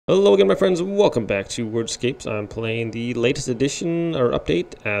Hello again, my friends. Welcome back to WORDSCAPES. I'm playing the latest edition or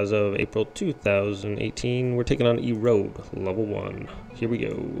update as of April 2018. We're taking on Erode, level 1. Here we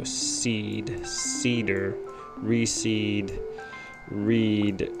go. Seed, cedar, reseed,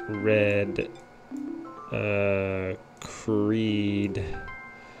 reed, red, creed,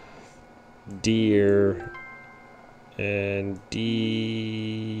 deer, and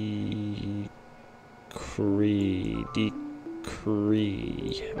decree.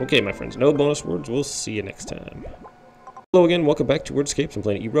 Okay, my friends, no bonus words. We'll see you next time. Hello again, welcome back to WORDSCAPES. I'm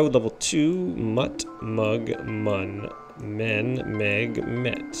playing Erode level 2, mutt, mug, mun, men, meg,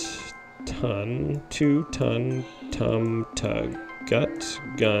 met, ton, two, ton, tum, tug, gut,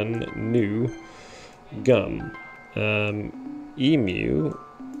 gun, new, gum, emu,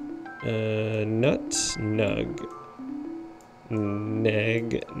 nut, nug,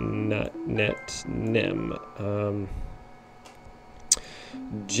 neg, nut, net, nem,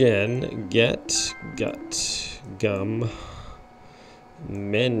 gen, get, gut, gum,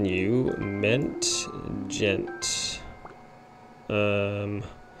 menu, ment, gent,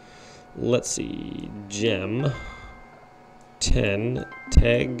 let's see, gem, ten,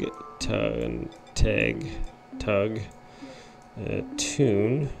 teg, tug,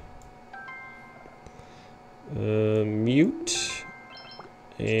 tune, mute,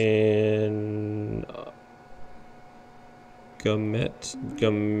 and gummet,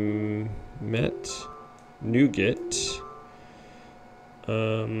 nougat,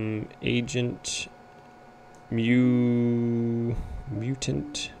 agent, mutant,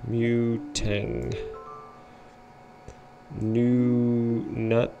 mutang, new,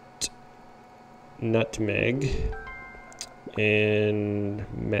 nutmeg, and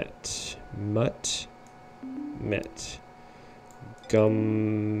met, gummet,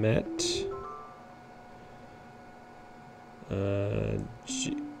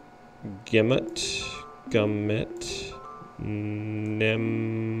 gimmet, nemut,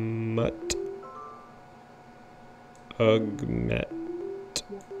 ugmet.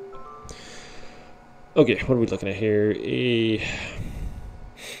 Okay, what are we looking at here?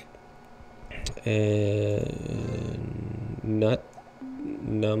 Not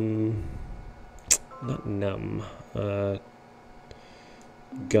num,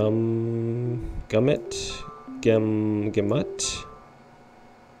 gummet, gemut,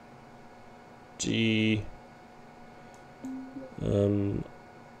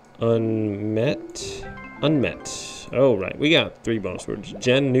 unmet. Oh, right. We got 3 bonus words.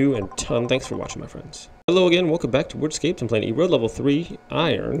 Gen, new, and ton. Thanks for watching, my friends. Hello again. Welcome back to WORDSCAPES. I'm playing Erode level 3,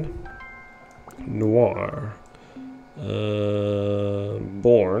 iron, noir,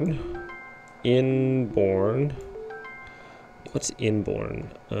 born, inborn. What's inborn?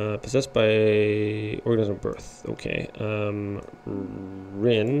 Possessed by organism of birth. Okay.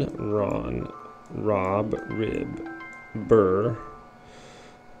 Rin, ron, rob, rib, burr,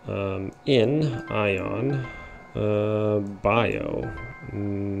 in, ion, bio,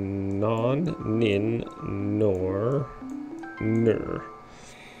 non, nin, nor, ner,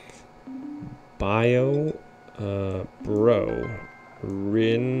 bio, bro,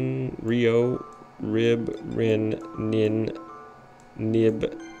 rin, rio, rib, rin, nin,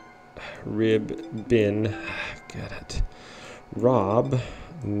 nib, rib, bin, got it, rob,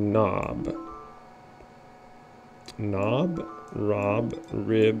 knob, rob,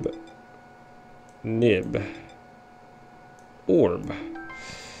 rib, nib, orb,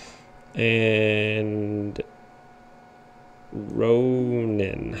 and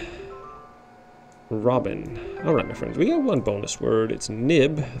ronin, robin. All right, my friends, we got 1 bonus word. It's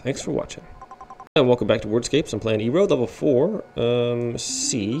nib. Thanks for watching. And welcome back to WORDSCAPES. I'm playing Erode level 4,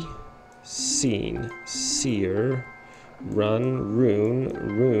 see, seen, seer, run, rune,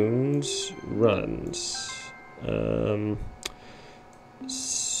 runes, runs,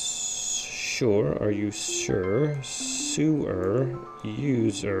 sure, are you sure, sewer,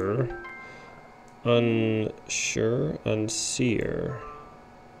 user, unsure, unseer,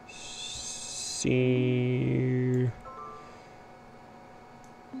 seer,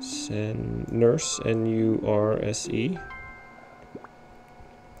 nurse, N-U-R-S-E,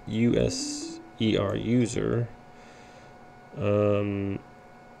 U-S-E-R, user,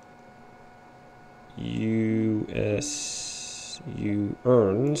 U-S-U,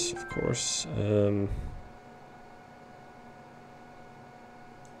 earns, of course,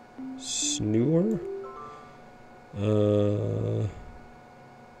 snewer,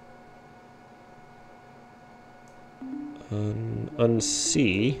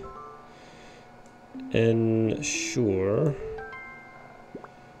 unsee, ensure,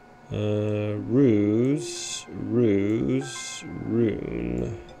 ruse, rune,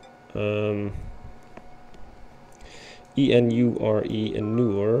 E-N-U-R-E,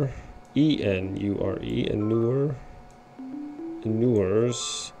 Enure. E-N-U-R-E, Enure.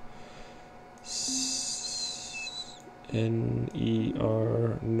 Enures.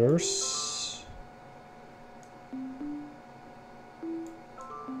 N-E-R, nurse.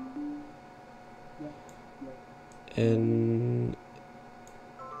 And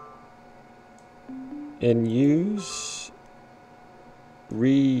use,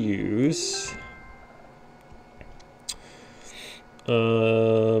 reuse.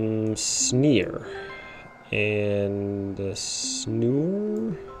 Sneer and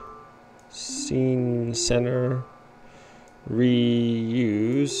snore, scene center,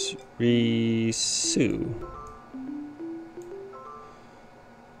 reuse, resue,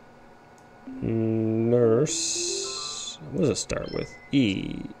 nurse. What does it start with?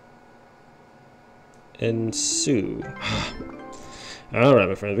 E. Ensue. Alright,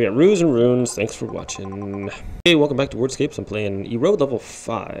 my friends, we got Ruse and Runes. Thanks for watching. Hey, welcome back to WORDSCAPES. I'm playing Erode level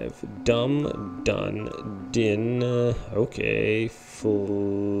 5. Dumb, done, din, okay,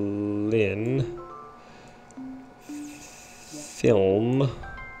 flin, film.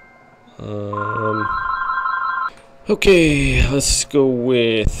 Okay, let's go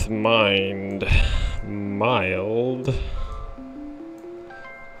with mind, mild,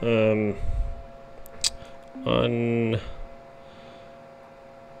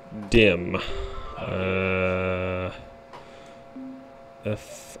 dim,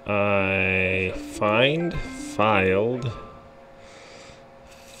 if I find, filed,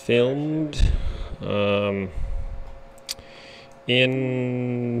 filmed,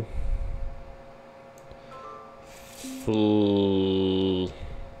 in,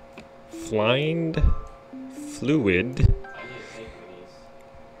 flind, fluid,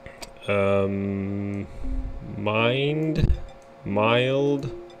 mind,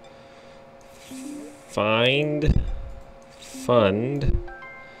 mild, find, fund,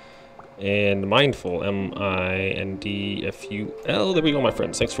 and mindful, M-I-N-D-F-U-L. There we go, my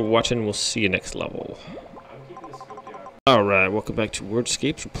friends. Thanks for watching. We'll see you next level. Alright, welcome back to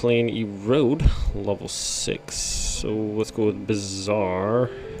WORDSCAPES. We're playing Erode, level 6. So let's go with Bizarre,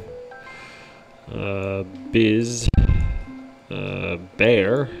 Biz,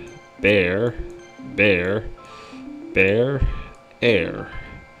 Bear, Bear, Bear, Bear, Air,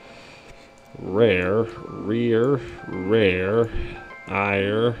 Rare, Rear, Rare,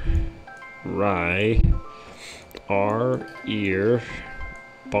 Ire, Rye, R, Ear,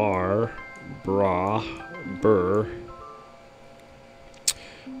 Bar, Bra, Burr,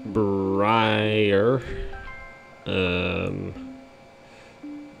 Briar,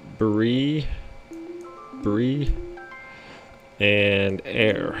 Bree, and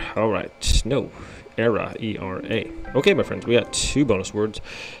Air. Alright, no, Era, E-R-A. Okay, my friends, we got 2 bonus words.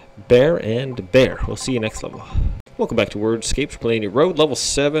 Bear and bear. We'll see you next level. Welcome back to WORDSCAPES. We're playing Erode level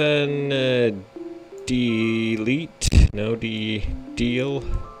 7. Delete. No, deal.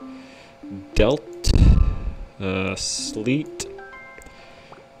 Dealt. Sleet.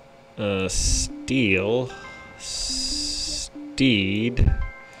 Steel. Steed.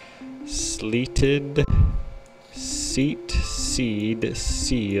 Sleeted. Seat. Seed.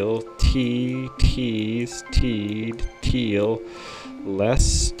 Seal. Tease. Teed. Teal.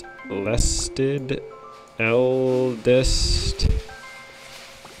 Lest, lested, eldest,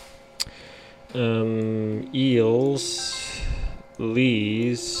 eels,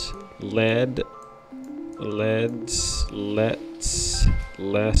 lees, led, leads, lets,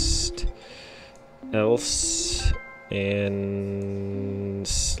 lest, else, and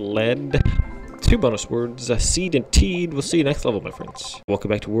sled. 2 bonus words, seed and teed. We'll see you next level, my friends. Welcome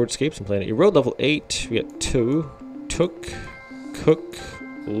back to WORDSCAPES. I'm playing Erode level 8. We got 2, took, cook,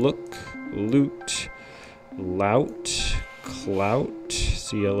 look, loot, lout, clout,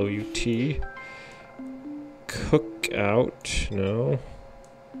 C-L-O-U-T, cook out, no,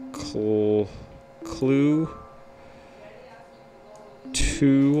 clue,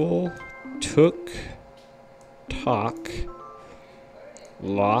 tool, took, talk,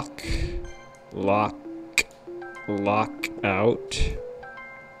 lock, out,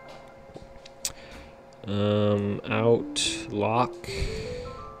 out, lock,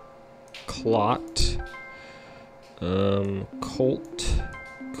 clot, colt,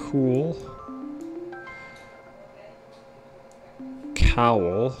 cool,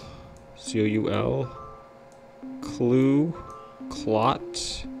 cowl, C-O-U-L, clue,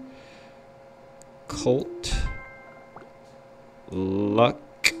 clot, colt,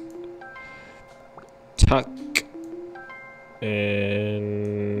 luck, tuck,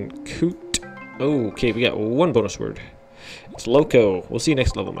 and coot. Okay, we got 1 bonus word. out. Loco. We'll see you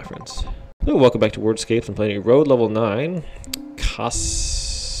next level, my friends. So, welcome back to WORDSCAPES. I'm playing Erode level 9.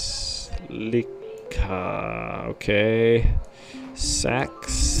 Salita. Okay.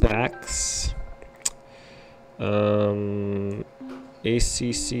 Sax.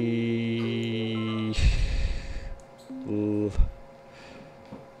 ACC.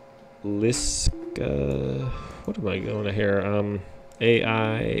 Liska. What am I going to here?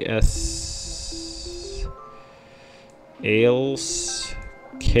 AIS. Ales.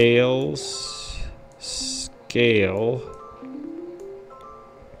 Kales. Scale.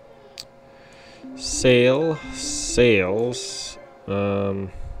 Sale. Sales.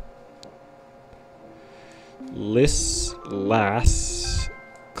 List. Lass.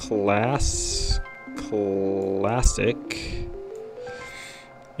 Class. Classic.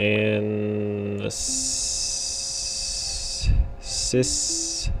 And Sissel,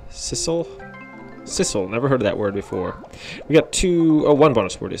 never heard of that word before. We got one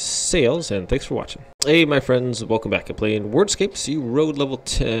bonus word is sales, and thanks for watching. Hey, my friends, welcome back. I'm playing WORDSCAPES Erode level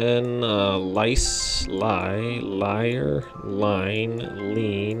 10. Lice, lie, liar, line,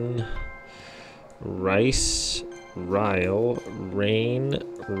 lean, rice, rile, rain,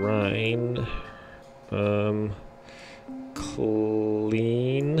 rhine,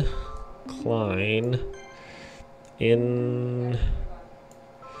 clean, cline, in,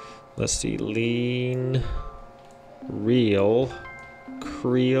 let's see, lean, real,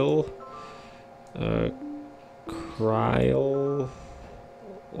 creel, crial,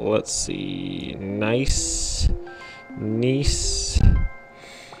 let's see, nice, niece,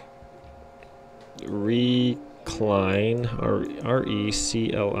 recline,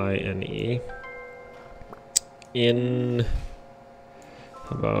 R-E-C-L-I-N-E, in,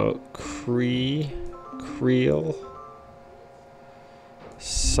 how about creel,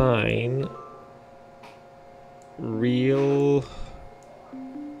 sign, real,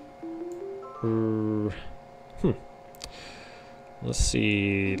 let's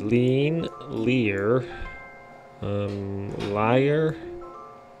see, lean, leer, liar,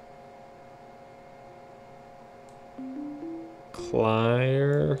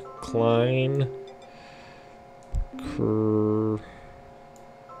 clier, cline,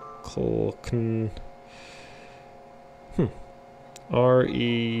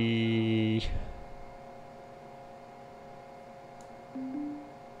 R-E,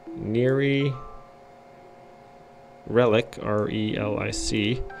 neary, relic,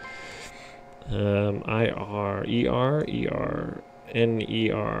 R-E-L-I-C,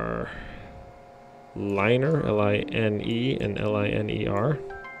 I-R-E-R-E-R-N-E-R, liner, L-I-N-E and L-I-N-E-R.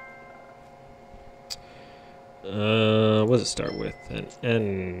 What does it start with? An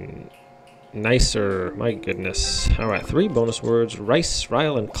N. Nicer. My goodness. Alright, 3 bonus words. Rice,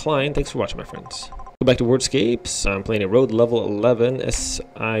 Ryle, and Klein. Thanks for watching, my friends. Go back to WORDSCAPES. I'm playing Erode level 11.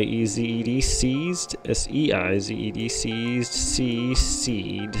 S-I-E-Z-E-D. Seized. S-E-I-Z-E-D. Seized. C.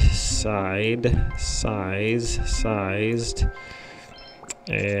 Seed. Side. Size. Sized.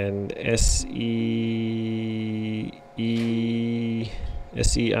 And S-E-I-Z-E.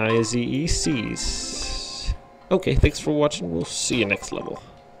 Seized. Okay, thanks for watching. We'll see you next level.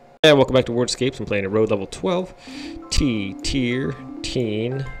 Yeah, welcome back to WORDSCAPES. I'm playing Erode level 12. T, tier,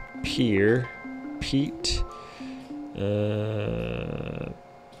 teen, peer, Pete,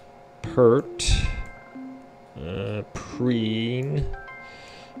 pert, preen,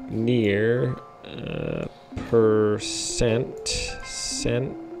 near, percent,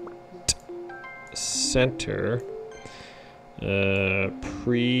 cent, center,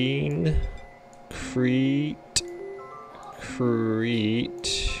 preen, crete,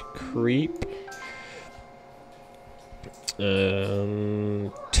 crete, creep,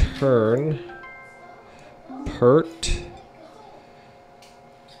 turn, pert,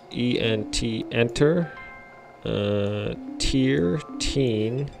 E-N-T, enter, tier,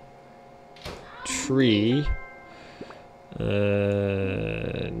 teen, tree,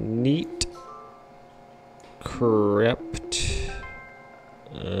 neat, crept,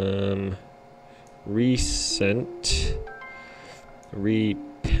 recent,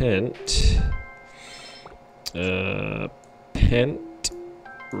 repent, pent,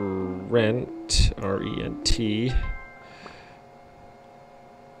 rent, R-E-N-T,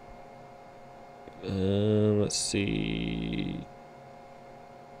 let's see,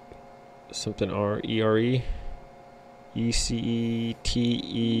 something R-E-R-E, E-C-E-T-E-R-N-E,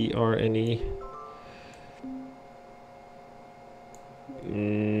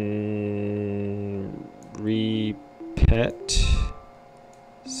 repet,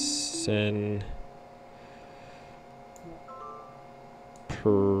 sen,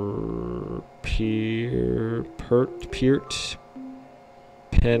 peert,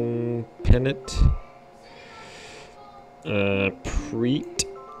 pennet, preet.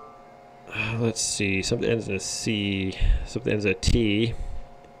 Let's see, something ends in a C, something ends in a T.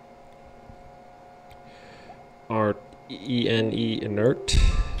 R-E-N-E, inert.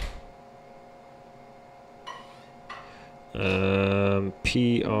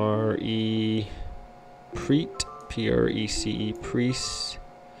 P-R-E, preet, P-R-E-C-E, priest.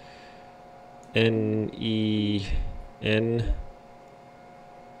 N-E-N,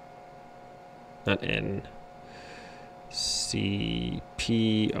 not N. C-P-R-E-N-E.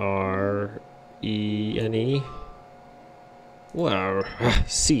 Wow,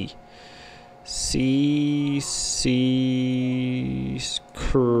 C.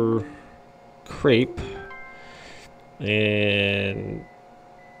 Crepe. And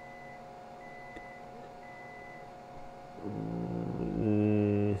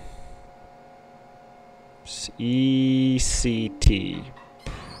E-C-T.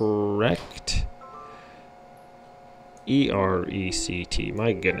 Correct. E-R-E-C-T.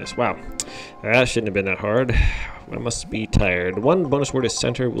 My goodness. Wow. That shouldn't have been that hard. I must be tired. One bonus word is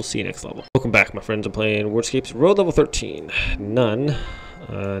center. We'll see you next level. Welcome back, my friends. I'm playing Wordscapes Road level 13. None.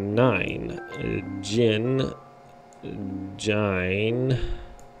 9. Gin. Gine.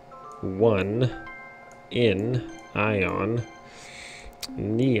 1. In. Ion.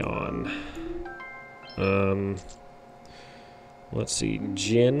 Neon. Let's see.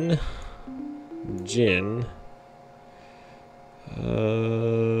 Gin.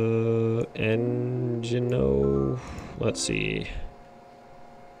 Engino. Let's see.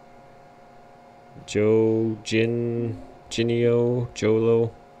 Ginio,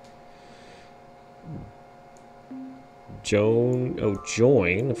 Jolo.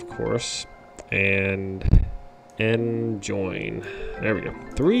 Join, of course. And join. There we go.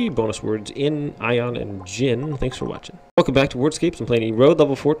 3 bonus words in Ion and Gin. Thanks for watching. Welcome back to Wordscapes. I'm playing Erode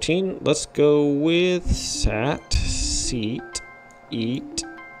level 14. Let's go with sat, seat, eat,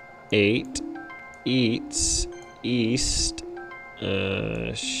 ate, eats, east,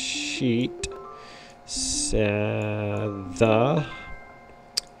 sheet, the,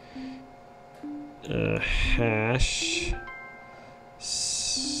 hash,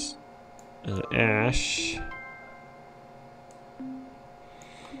 ash,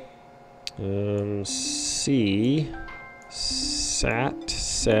 see, sat,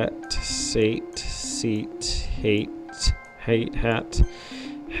 set, sate, seat, hate, hat,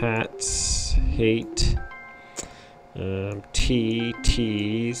 hats, hate,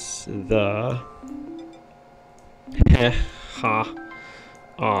 tease, the, ha,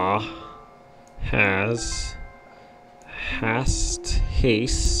 has, hast,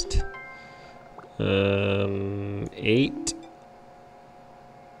 haste, 8,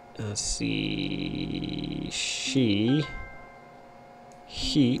 let's see, she,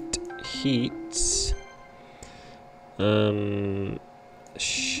 heat, heats,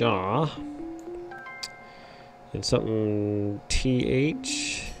 Shaw, and something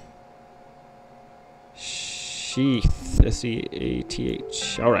TH, sheath,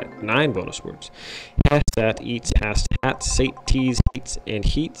 SEATH. All right, 9 bonus words. Has, that, eats, has, hats, sate, tease, hates, and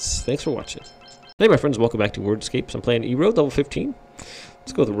heats. Thanks for watching. Hey, my friends, welcome back to Wordscapes. I'm playing Erode level 15.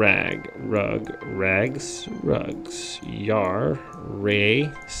 Let's go with rag, rug, rags, rugs, yar,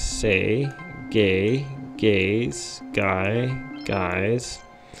 ray, say, gay, gaze, guy, guys,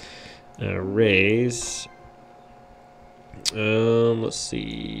 raise, let's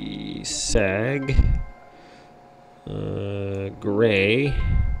see, sag, gray,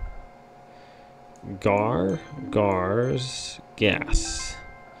 gars, gas,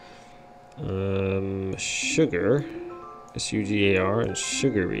 sugar, S-U-G-A-R, and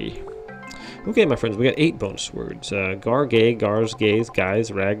sugary. Okay, my friends, we got 8 bonus words. Gar, gay, gars, gays,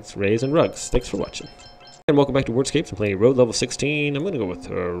 guys, rags, rays, and rugs. Thanks for watching. And welcome back to Wordscapes. I'm playing Erode level 16. I'm going to go with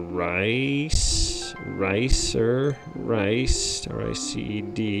rice, ricer, rice,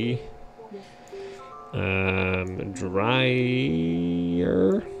 R-I-C-E-D,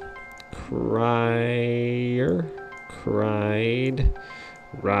 dryer, crier, cried,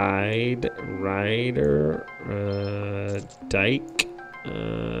 ride, rider, dike,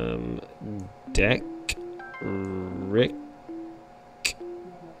 deck, rick,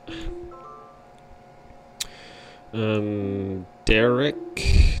 Derrick,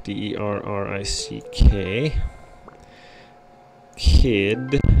 D-E-R-R-I-C-K,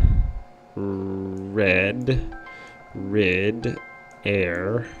 kid, red, rid,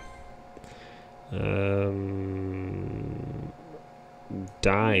 air,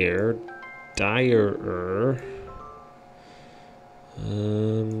 dire, direr,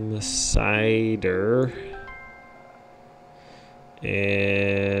 Cider.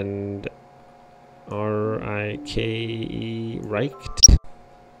 And R-I-K-E, Reicht.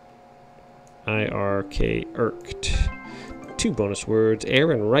 I-R-K, irked. 2 bonus words,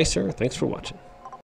 air and ricer. Thanks for watching.